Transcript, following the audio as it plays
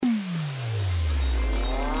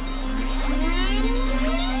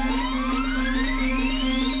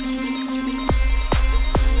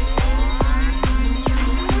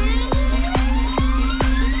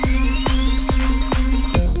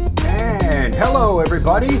Hello,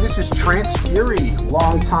 everybody. This is Trance Fury.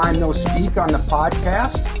 Long time no speak on the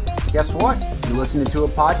podcast. Guess what? You're listening to a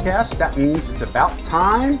podcast. That means it's about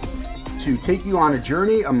time to take you on a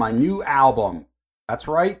journey of my new album. That's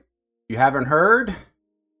right. If you haven't heard,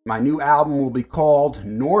 my new album will be called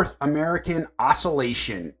North American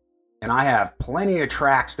Oscillation. And I have plenty of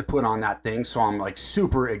tracks to put on that thing, so I'm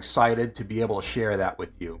super excited to be able to share that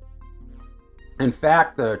with you. In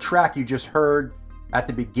fact, the track you just heard at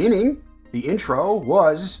the beginning, the intro,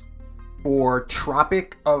 was for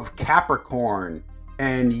Tropic of Capricorn.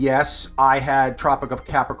 And yes, I had Tropic of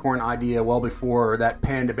Capricorn idea well before that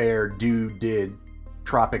Panda Bear dude did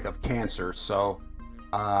Tropic of Cancer. So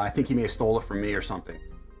I think he may have stole it from me or something.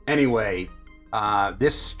 Anyway,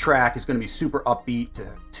 this track is going to be super upbeat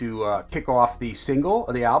to kick off the single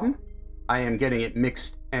of the album. I am getting it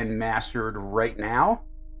mixed and mastered right now.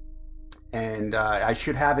 And I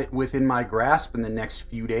should have it within my grasp in the next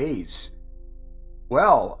few days.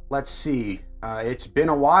 Well, let's see. It's been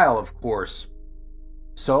a while, of course.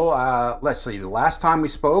 So let's see. The last time we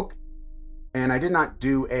spoke, and I did not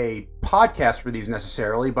do a podcast for these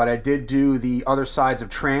necessarily, but I did do the Other Sides of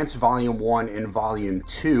Trance, Volume 1 and Volume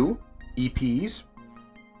 2 EPs.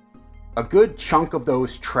 A good chunk of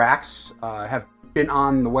those tracks have been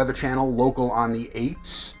on the Weather Channel, local on the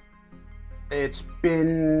 8s. It's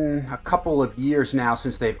been a couple of years now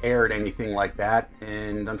since they've aired anything like that,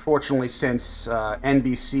 and unfortunately since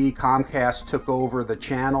NBC Comcast took over the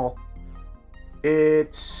channel,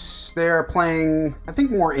 they're playing, I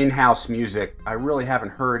think, more in-house music. I really haven't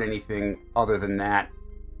heard anything other than that.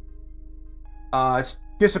 It's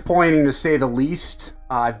disappointing to say the least.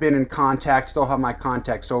 I've been in contact, still have my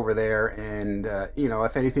contacts over there, and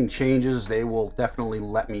if anything changes, they will definitely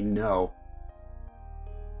let me know.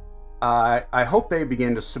 I hope they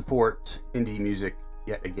begin to support indie music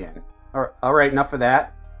yet again. All right, enough of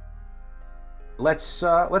that. Let's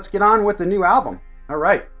get on with the new album. All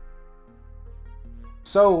right.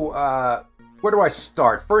 So, where do I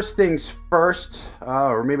start? First things first,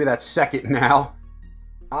 or maybe that's second now.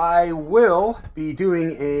 I will be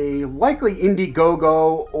doing a likely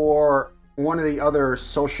Indiegogo or one of the other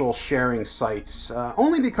social sharing sites,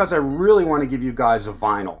 only because I really want to give you guys a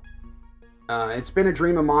vinyl. It's been a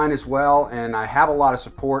dream of mine as well, and I have a lot of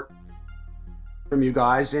support from you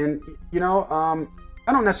guys. And, I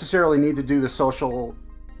don't necessarily need to do the social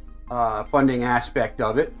funding aspect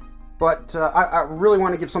of it, but I really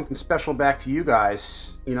want to give something special back to you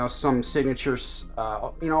guys. Some signatures,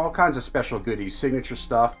 all kinds of special goodies, signature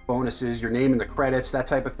stuff, bonuses, your name in the credits, that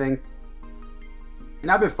type of thing.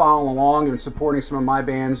 And I've been following along and supporting some of my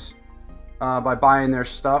bands by buying their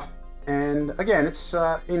stuff. And again, it's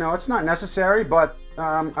not necessary, but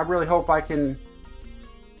I really hope I can,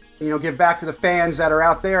 give back to the fans that are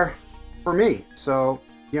out there for me. So,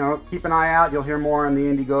 keep an eye out. You'll hear more on the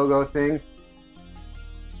Indiegogo thing.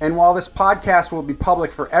 And while this podcast will be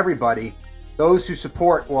public for everybody, those who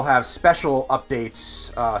support will have special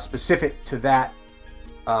updates specific to that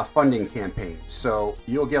funding campaign. So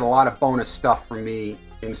you'll get a lot of bonus stuff from me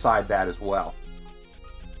inside that as well.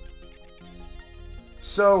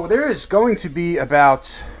 So there is going to be about,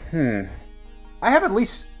 I have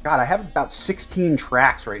about 16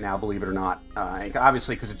 tracks right now, believe it or not.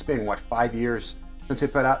 Obviously, because it's been, 5 years since I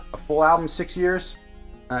put out a full album, 6 years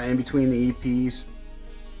in between the EPs.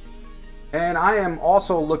 And I am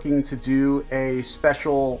also looking to do a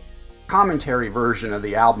special commentary version of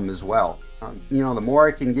the album as well. The more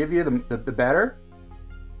I can give you, the better.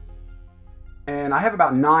 And I have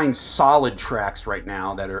about 9 solid tracks right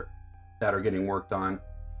now that are getting worked on,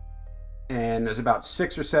 and there's about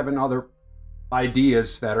 6 or 7 other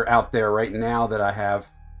ideas that are out there right now that I have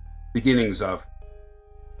beginnings of.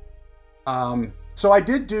 So I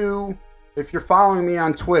did do, if you're following me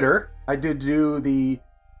on Twitter, I did do the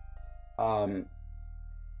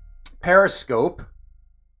Periscope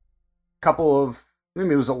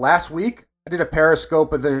maybe it was last week. I did a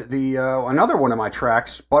Periscope of the another one of my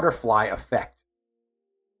tracks, Butterfly Effect.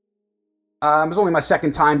 It was only my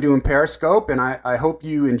second time doing Periscope, and I hope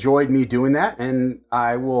you enjoyed me doing that. And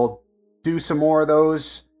I will do some more of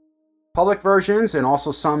those public versions and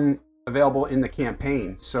also some available in the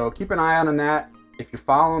campaign. So keep an eye out on that. If you're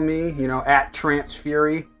following me, at Trance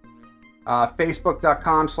Fury,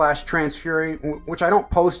 Facebook.com/Trance Fury, which I don't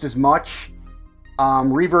post as much.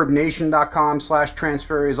 ReverbNation.com/Trance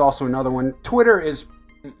Fury is also another one. Twitter is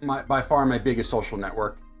by far my biggest social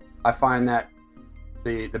network. I find that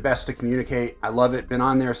the best to communicate. I love it. Been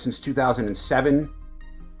on there since 2007.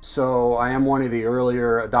 So I am one of the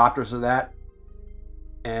earlier adopters of that.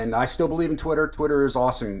 And I still believe in Twitter. Twitter is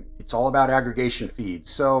awesome. It's all about aggregation feeds.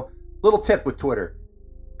 So little tip with Twitter.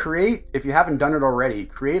 if you haven't done it already,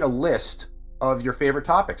 create a list of your favorite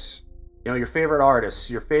topics. Your favorite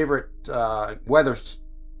artists, your favorite weather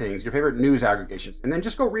things, your favorite news aggregations, and then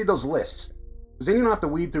just go read those lists. Because then you don't have to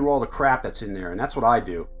weed through all the crap that's in there, and that's what I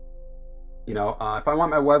do. If I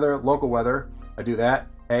want my local weather, I do that.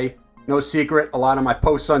 Hey, no secret, a lot of my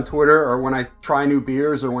posts on Twitter or when I try new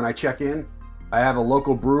beers or when I check in, I have a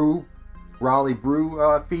local Raleigh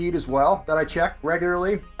brew feed as well that I check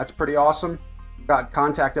regularly. That's pretty awesome. Got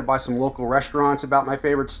contacted by some local restaurants about my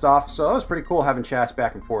favorite stuff, so it was pretty cool having chats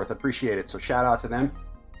back and forth. I appreciate it, so shout out to them.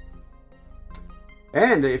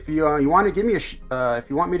 And if you want to give me if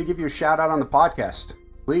you want me to give you a shout out on the podcast,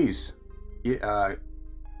 please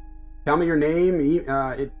tell me your name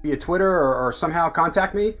via Twitter or somehow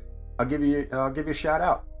contact me. I'll give you a shout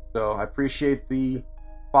out. So I appreciate the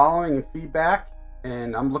following and feedback,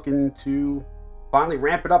 and I'm looking to finally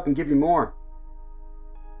ramp it up and give you more.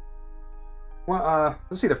 Well,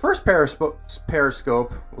 let's see. The first Periscope,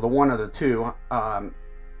 well, the one of the two, I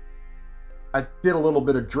did a little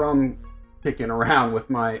bit of drum kicking around with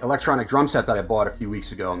my electronic drum set that I bought a few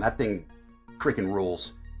weeks ago, and that thing freaking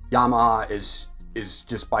rules. Yamaha is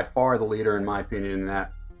just by far the leader in my opinion in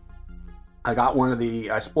that.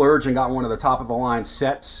 I splurged and got one of the top of the line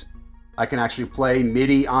sets. I can actually play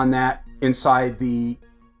MIDI on that inside the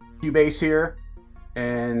Cubase here,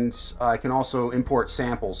 and I can also import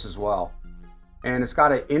samples as well. And it's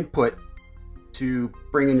got an input to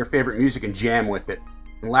bring in your favorite music and jam with it.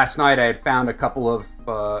 And last night I had found a couple of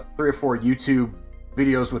 3 or 4 YouTube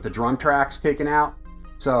videos with the drum tracks taken out.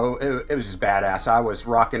 So it was just badass. I was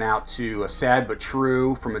rocking out to Sad But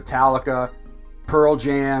True from Metallica, Pearl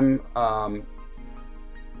Jam,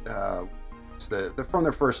 they're from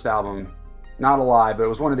their first album, Not Alive, but it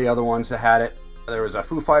was one of the other ones that had it. There was a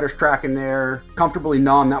Foo Fighters track in there, Comfortably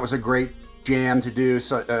Numb, that was a great jam to do,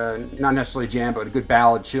 so not necessarily jam, but a good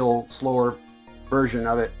ballad, chill, slower version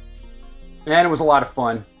of it, and it was a lot of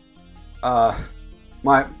fun.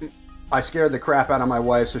 I scared the crap out of my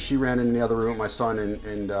wife, so she ran in the other room with my son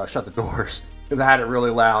and shut the doors because I had it really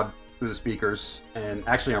loud through the speakers, and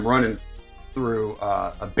actually I'm running through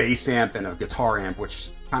a bass amp and a guitar amp, which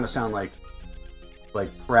kind of sound like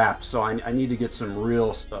crap, so I need to get some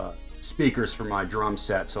real speakers for my drum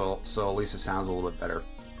set, so at least it sounds a little bit better.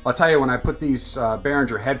 I'll tell you, when I put these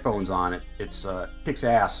Behringer headphones on, it kicks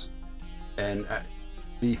ass, and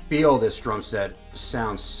the feel of this drum set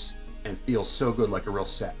sounds and feels so good, like a real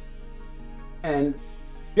set. And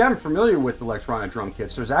if you haven't familiar with electronic drum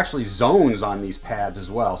kits, there's actually zones on these pads as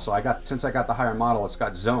well. So since I got the higher model, it's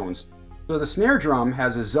got zones. So the snare drum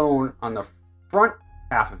has a zone on the front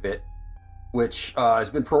half of it, which has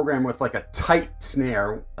been programmed with like a tight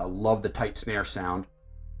snare. I love the tight snare sound.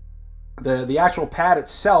 The actual pad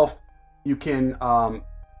itself, you can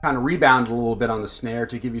kind of rebound a little bit on the snare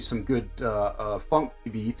to give you some good funk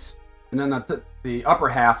beats. And then the upper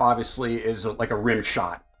half obviously is like a rim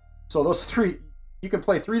shot. So those three, you can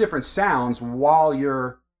play 3 different sounds while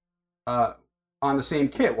you're on the same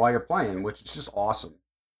kit while you're playing, which is just awesome.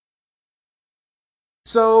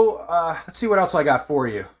 So let's see what else I got for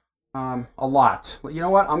you. A lot. You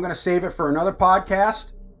know what? I'm going to save it for another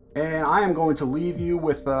podcast. And I am going to leave you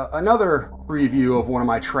with another preview of one of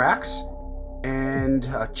my tracks. And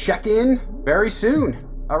check in very soon.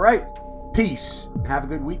 All right. Peace. Have a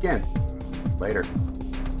good weekend. Later.